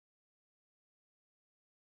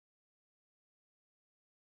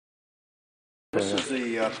This is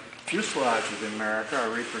the fuselage of the America, our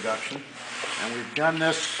reproduction, and we've done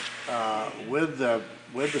this with the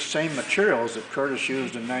same materials that Curtiss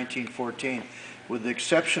used in 1914, with the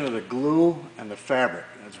exception of the glue and the fabric.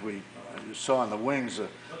 As you saw on the wings, the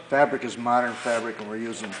fabric is modern fabric, and we're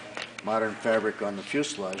using modern fabric on the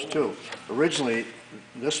fuselage too. Originally,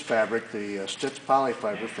 this fabric, the Stitz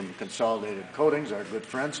polyfiber from Consolidated Coatings, our good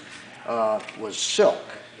friends, was silk.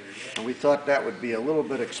 And we thought that would be a little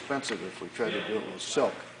bit expensive if we tried to do it with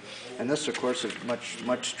silk. And this, of course, is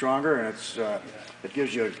much stronger, and it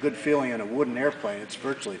gives you a good feeling in a wooden airplane. It's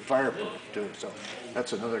virtually fireproof, too, so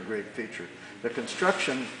that's another great feature. The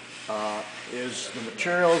construction the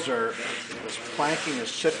materials are, this planking is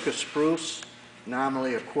Sitka spruce,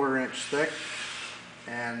 nominally a 1/4 inch thick,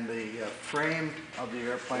 and the frame of the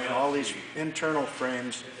airplane, all these internal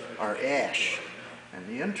frames are ash. And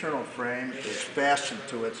the internal frame is fastened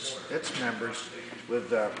to its members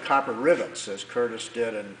with copper rivets, as Curtiss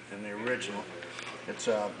did in the original. It's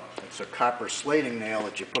a copper slating nail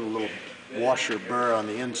that you put a little washer burr on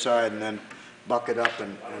the inside and then buck it up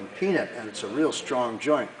and peen it, and it's a real strong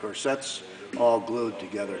joint. Of course, that's all glued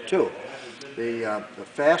together too. The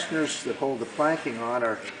fasteners that hold the planking on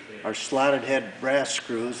are slotted head brass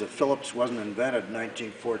screws. The Phillips wasn't invented in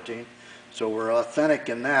 1914. So we're authentic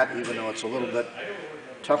in that, even though it's a little bit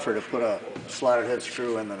tougher to put a slotted head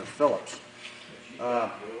screw in than a Phillips.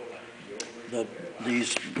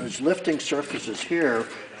 These lifting surfaces here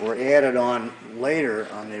were added on later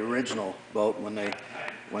on the original boat when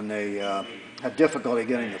they had difficulty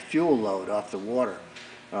getting the fuel load off the water.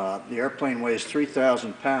 The airplane weighs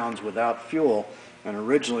 3,000 pounds without fuel, and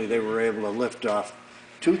originally they were able to lift off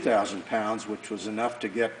 2,000 pounds, which was enough to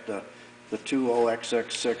get the two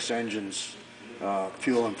NO.6 engines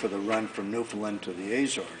fueling for the run from Newfoundland to the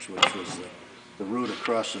Azores, which was the route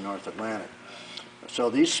across the North Atlantic. So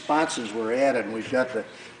these sponsons were added, and we've got the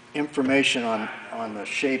information on the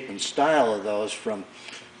shape and style of those from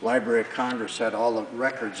Library of Congress. Had all the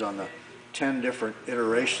records on the 10 different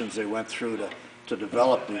iterations they went through to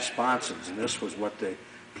develop these sponsons, and this was what they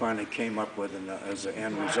finally came up with as the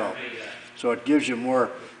end result. So it gives you more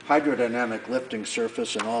hydrodynamic lifting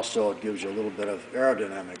surface, and also it gives you a little bit of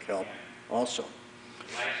aerodynamic help also.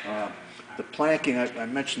 The planking, I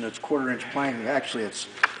mentioned it's 1/4 inch planking. Actually, it's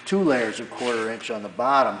 2 layers of 1/4 inch on the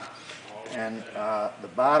bottom, and the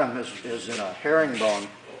bottom is in a herringbone.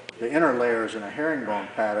 The inner layer is in a herringbone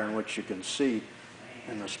pattern, which you can see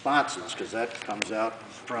in the sponsons, because that comes out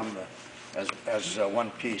from as one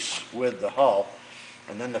piece with the hull.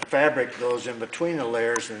 And then the fabric goes in between the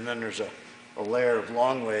layers, and then there's a layer of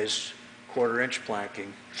long ways 1/4 inch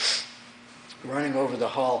planking running over the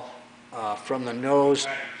hull from the nose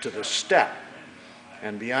to the step,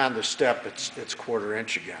 and beyond the step it's 1/4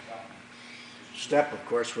 inch again. Step, of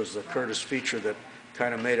course, was the Curtiss feature that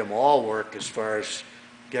kind of made them all work as far as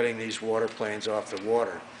getting these waterplanes off the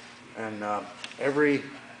water. And every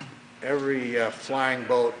flying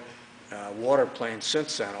boat waterplane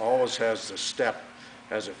since then always has the step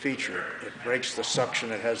as a feature. It breaks the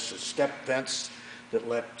suction. It has the step vents that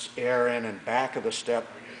lets air in and back of the step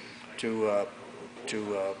to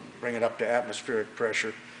bring it up to atmospheric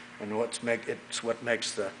pressure, and it's what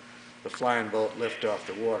makes the flying boat lift off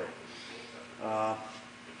the water.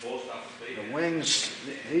 The wings,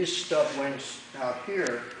 these stub wings out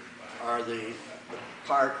here are the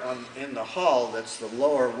part in the hull that's the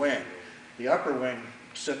lower wing. The upper wing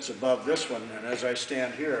sits above this one, and as I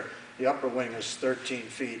stand here, the upper wing is 13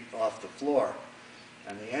 feet off the floor,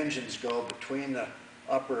 and the engines go between the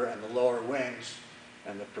upper and the lower wings,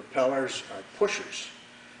 and the propellers are pushers.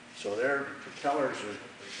 So their propellers are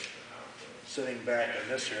sitting back in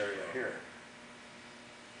this area here.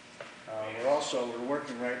 We're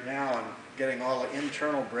working right now on getting all the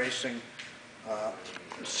internal bracing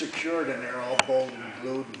secured in there, all bolted and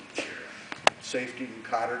glued and safetied and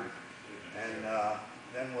cottered, and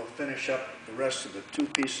then we'll finish up the rest of the 2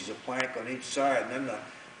 pieces of plank on each side. And then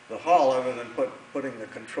the hull, other than putting the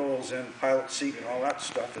controls in, pilot seat and all that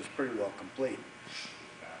stuff, is pretty well complete.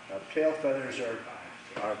 Tail feathers are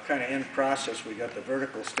kind of in process. We got the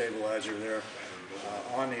vertical stabilizer there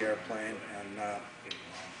on the airplane, and the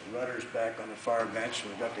rudder's back on the far bench.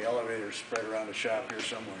 We've got the elevators spread around the shop here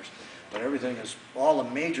somewhere. But everything is, all the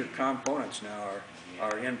major components now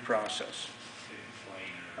are in process.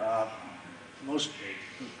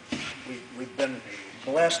 We've been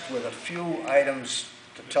blessed with a few items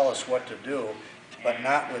to tell us what to do, but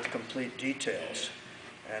not with complete details.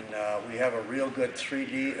 And we have a real good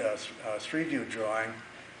 3D view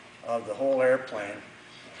of the whole airplane.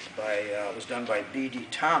 It was done by B.D.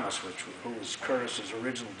 Thomas, who was Curtiss's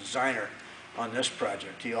original designer on this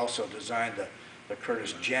project. He also designed the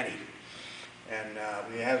Curtiss Jenny. And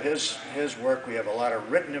we have his work. We have a lot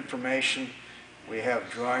of written information. We have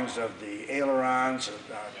drawings of the ailerons,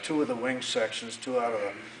 2 of the wing sections, 2 out of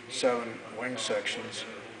the 7 wing sections.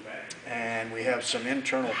 And we have some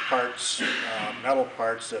internal parts, metal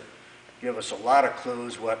parts that give us a lot of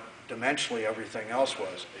clues what dimensionally everything else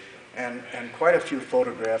was. And quite a few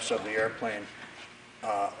photographs of the airplane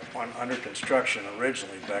under construction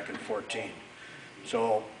originally back in 14.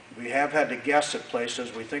 So we have had to guess at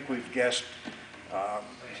places. We think we've guessed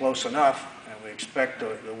close enough, and we expect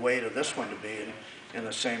the weight of this one to be in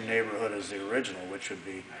the same neighborhood as the original, which would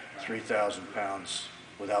be 3,000 pounds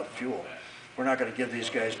without fuel. We're not going to give these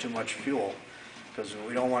guys too much fuel because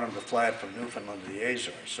we don't want them to fly it from Newfoundland to the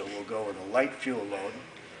Azores. So we'll go with a light fuel load,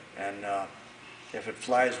 and if it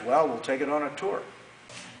flies well, we'll take it on a tour.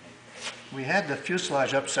 We had the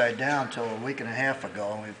fuselage upside down till a week and a half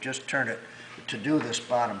ago, and we've just turned it to do this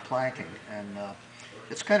bottom planking. And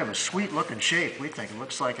it's kind of a sweet looking shape, we think. It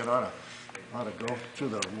looks like it ought to go through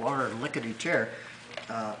the water lickety-tear,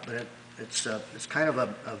 but it's kind of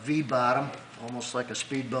a V bottom, almost like a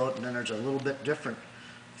speedboat, and then there's a little bit different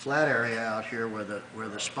flat area out here where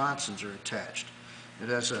the sponsons are attached. It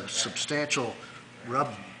has a substantial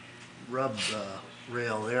rub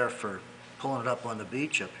rail there for pulling it up on the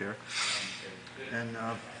beach up here, and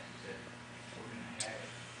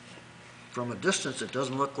from a distance it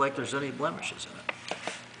doesn't look like there's any blemishes in it.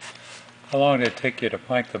 How long did it take you to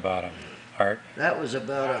plank the bottom, Art? That was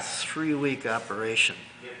about a 3-week operation.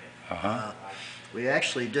 We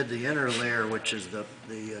actually did the inner layer, which is the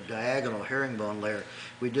diagonal herringbone layer.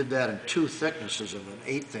 We did that in 2 thicknesses of an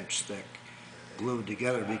 1/8 inch thick, glued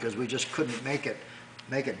together, because we just couldn't make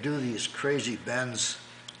it do these crazy bends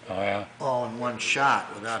all in one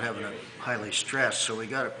shot without having it highly stressed. So we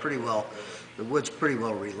got it pretty well, the wood's pretty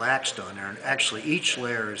well relaxed on there, and actually each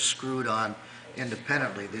layer is screwed on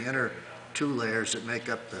independently. The inner 2 layers that make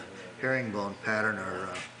up the herringbone pattern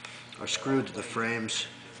are screwed to the frames,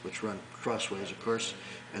 which run crossways, of course,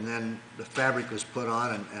 and then the fabric was put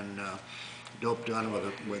on and doped on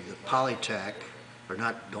with the polytack, or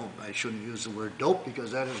not dope. I shouldn't use the word dope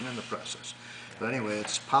because that isn't in the process. But anyway,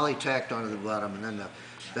 it's polytacked onto the bottom, and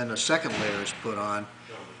then the second layer is put on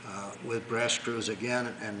with brass screws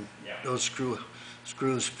again, and those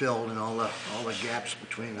screws filled, and all the gaps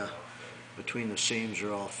between the seams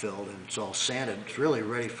are all filled, and it's all sanded. It's really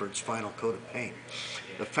ready for its final coat of paint.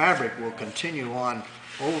 The fabric will continue on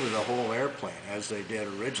over the whole airplane as they did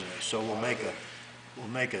originally. So we'll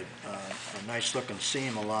make a nice looking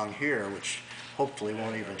seam along here, which hopefully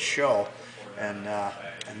won't even show, and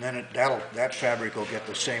then that fabric will get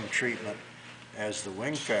the same treatment as the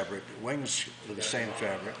wing fabric. The wings with the same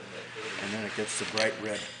fabric, and then it gets the bright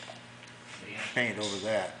red paint over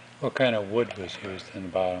that. What kind of wood was used in the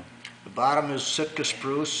bottom? The bottom is Sitka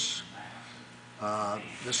spruce.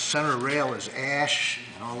 This center rail is ash,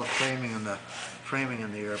 and all the framing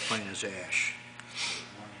in the airplane is ash.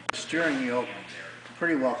 The steering wheel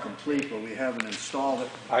pretty well complete, but we haven't installed it.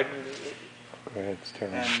 Go ahead,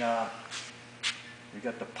 steering. And we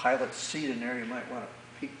got the pilot's seat in there. You might want to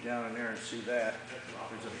peek down in there and see that.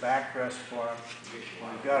 There's a backrest for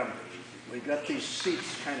them. We've got these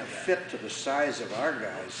seats kind of fit to the size of our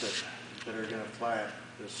guys that are going to fly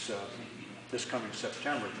this coming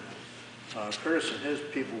September. Curtis and his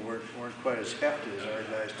people weren't quite as hefty as our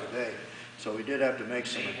guys today, so we did have to make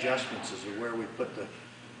some adjustments as to where we put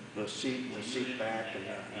the seat back and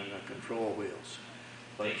the control wheels.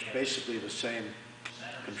 But it's basically the same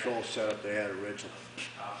control setup they had originally.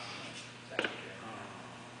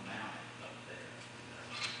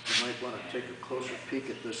 You might want to take a closer peek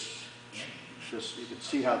at this. You can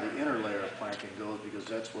see how the inner layer of planking goes, because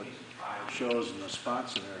that's what shows in the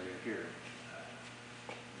sponson area here.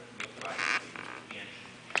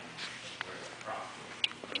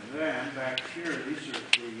 And then back here, these are the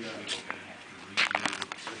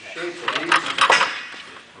shape of these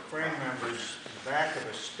frame members. The back of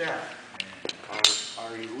the step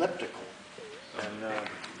are elliptical, and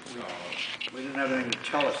we didn't have anything to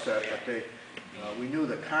tell us that, but we knew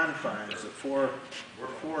the confines, the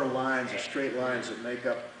four lines, the straight lines that make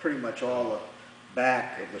up pretty much all the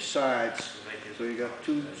back of the sides. So you got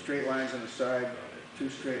 2 straight lines on the side, 2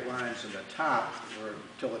 straight lines in the top,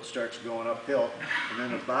 until it starts going uphill, and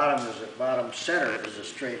then the bottom center is a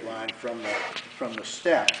straight line from the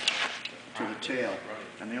step to the tail.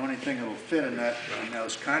 And the only thing that will fit in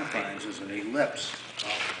those confines is an ellipse.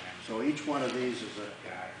 So each one of these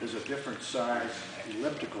is a different size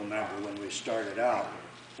elliptical member when we started out,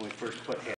 when we first put